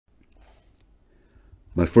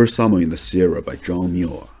My First Summer in the Sierra by John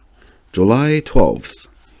Muir. July 12th.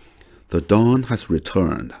 The dawn has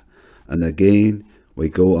returned, and again we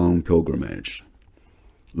go on pilgrimage.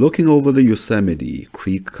 Looking over the Yosemite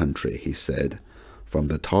Creek country, he said, from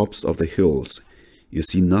the tops of the hills, you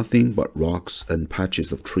see nothing but rocks and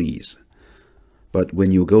patches of trees. But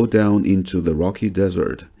when you go down into the rocky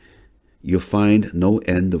desert, you find no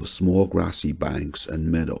end of small grassy banks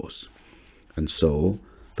and meadows. And so,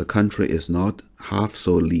 the country is not half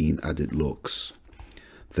so lean as it looks.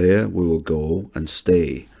 There we will go and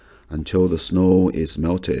stay until the snow is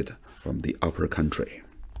melted from the upper country.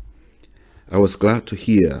 I was glad to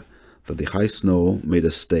hear that the high snow made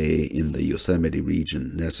a stay in the Yosemite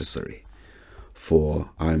region necessary, for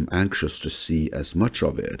I am anxious to see as much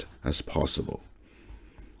of it as possible.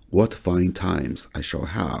 What fine times I shall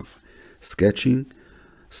have, sketching,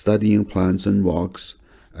 studying plants and rocks,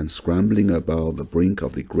 and scrambling about the brink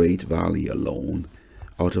of the great valley alone,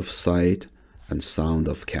 out of sight and sound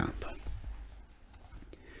of camp.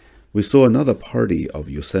 We saw another party of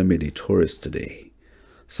Yosemite tourists today.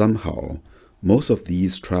 Somehow, most of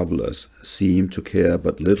these travelers seem to care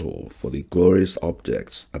but little for the glorious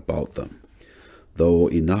objects about them, though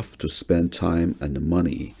enough to spend time and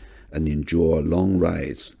money and endure long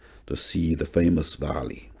rides to see the famous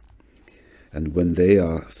valley. And when they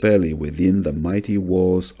are fairly within the mighty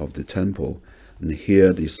walls of the temple and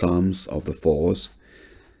hear the psalms of the falls,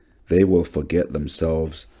 they will forget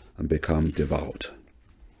themselves and become devout.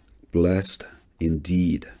 Blessed,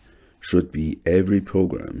 indeed, should be every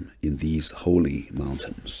pilgrim in these holy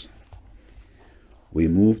mountains. We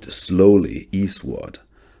moved slowly eastward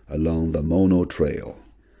along the Mono Trail,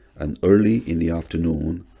 and early in the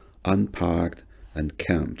afternoon unpacked and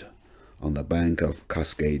camped on the bank of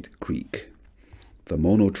Cascade Creek. The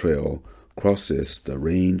Mono Trail crosses the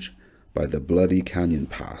range by the Bloody Canyon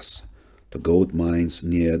Pass, the gold mines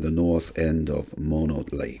near the north end of Mono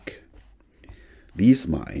Lake. These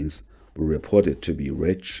mines were reported to be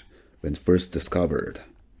rich when first discovered,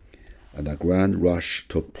 and a grand rush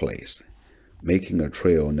took place, making a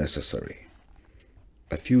trail necessary.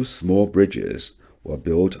 A few small bridges were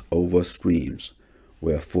built over streams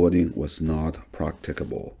where fording was not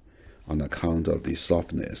practicable on account of the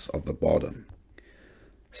softness of the bottom.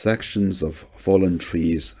 Sections of fallen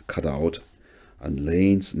trees cut out, and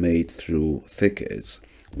lanes made through thickets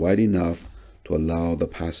wide enough to allow the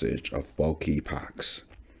passage of bulky packs.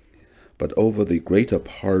 But over the greater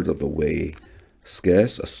part of the way,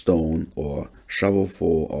 scarce a stone or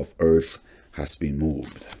shovelful of earth has been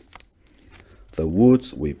moved. The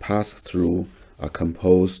woods we pass through are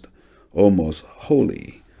composed almost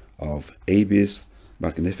wholly of Abies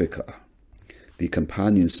magnifica, the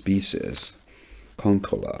companion species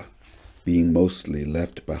Concola being mostly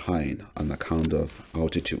left behind on account of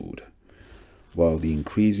altitude, while the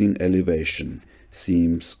increasing elevation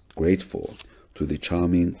seems grateful to the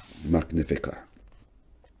charming magnifica.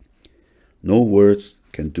 No words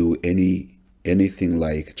can do anything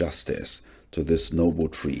like justice to this noble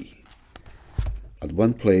tree. At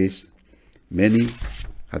one place, many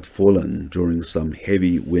had fallen during some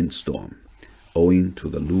heavy windstorm, owing to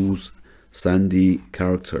the loose, sandy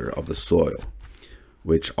character of the soil,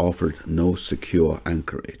 which offered no secure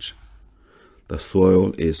anchorage. The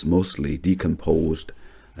soil is mostly decomposed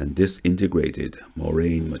and disintegrated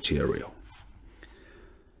moraine material.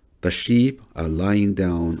 The sheep are lying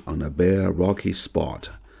down on a bare rocky spot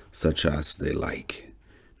such as they like,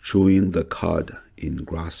 chewing the cud in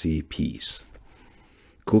grassy peace.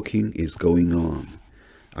 Cooking is going on,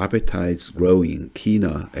 appetites growing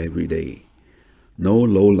keener every day. No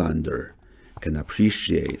lowlander can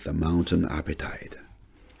appreciate the mountain appetite,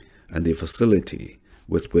 and the facility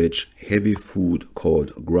with which heavy food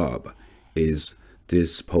called grub is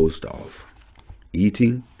disposed of.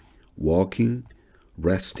 Eating, walking,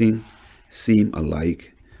 resting seem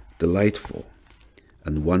alike delightful,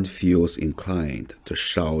 and one feels inclined to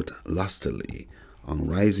shout lustily on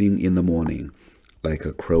rising in the morning like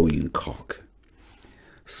a crowing cock.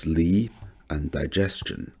 Sleep and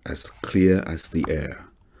digestion as clear as the air.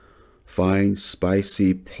 Fine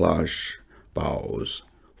spicy plush boughs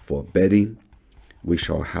for bedding we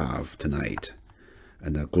shall have tonight,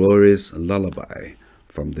 and a glorious lullaby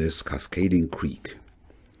from this cascading creek.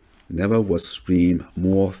 Never was stream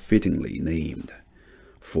more fittingly named,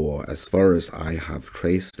 for as far as I have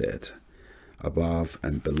traced it, above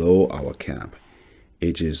and below our camp,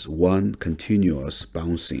 it is one continuous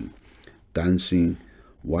bouncing, dancing,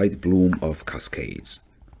 white bloom of cascades,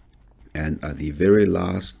 and at the very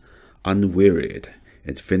last, unwearied,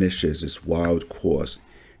 it finishes its wild course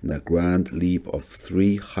in a grand leap of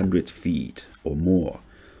 300 feet or more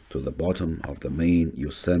to the bottom of the main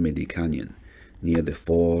Yosemite Canyon near the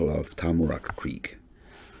fall of Tamarack Creek,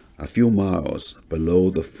 a few miles below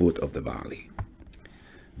the foot of the valley.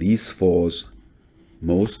 These falls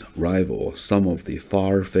most rival some of the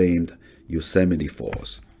far-famed Yosemite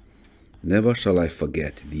Falls. Never shall I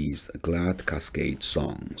forget these glad cascade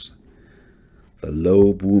songs. The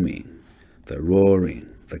low booming, the roaring,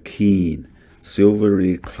 the keen,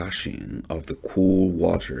 silvery clashing of the cool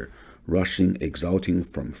water rushing exulting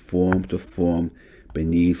from form to form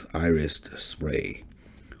beneath irised spray,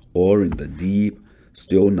 or in the deep,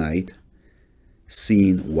 still night,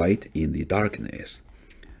 seen white in the darkness,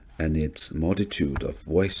 and its multitude of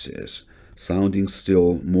voices sounding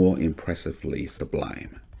still more impressively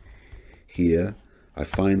sublime. Here I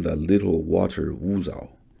find the little water ouzel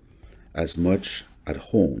as much at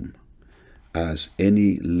home as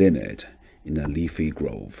any linnet in a leafy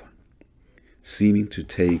grove, seeming to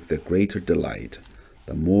take the greater delight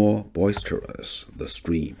the more boisterous the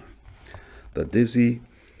stream, the dizzy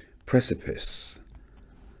precipice,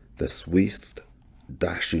 the swift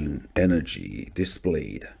dashing energy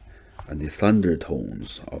displayed, and the thunder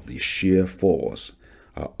tones of the sheer falls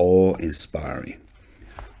are awe-inspiring.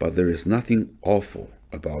 But there is nothing awful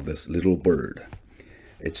about this little bird.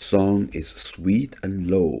 Its song is sweet and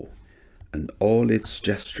low, and all its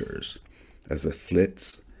gestures, as it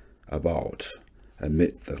flits about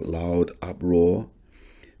amid the loud uproar,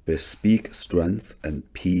 bespeak strength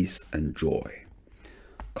and peace and joy.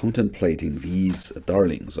 Contemplating these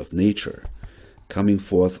darlings of nature, coming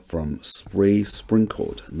forth from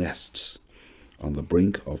spray-sprinkled nests on the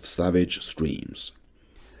brink of savage streams,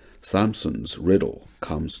 Samson's riddle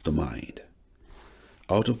comes to mind.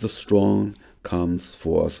 Out of the strong comes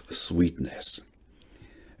forth sweetness.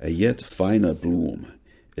 A yet finer bloom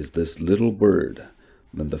is this little bird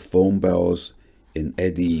than the foam bells in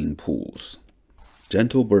eddying pools.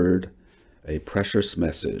 Gentle bird, a precious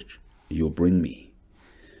message you bring me.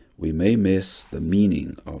 We may miss the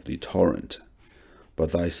meaning of the torrent,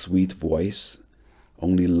 but thy sweet voice,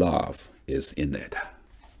 only love is in it.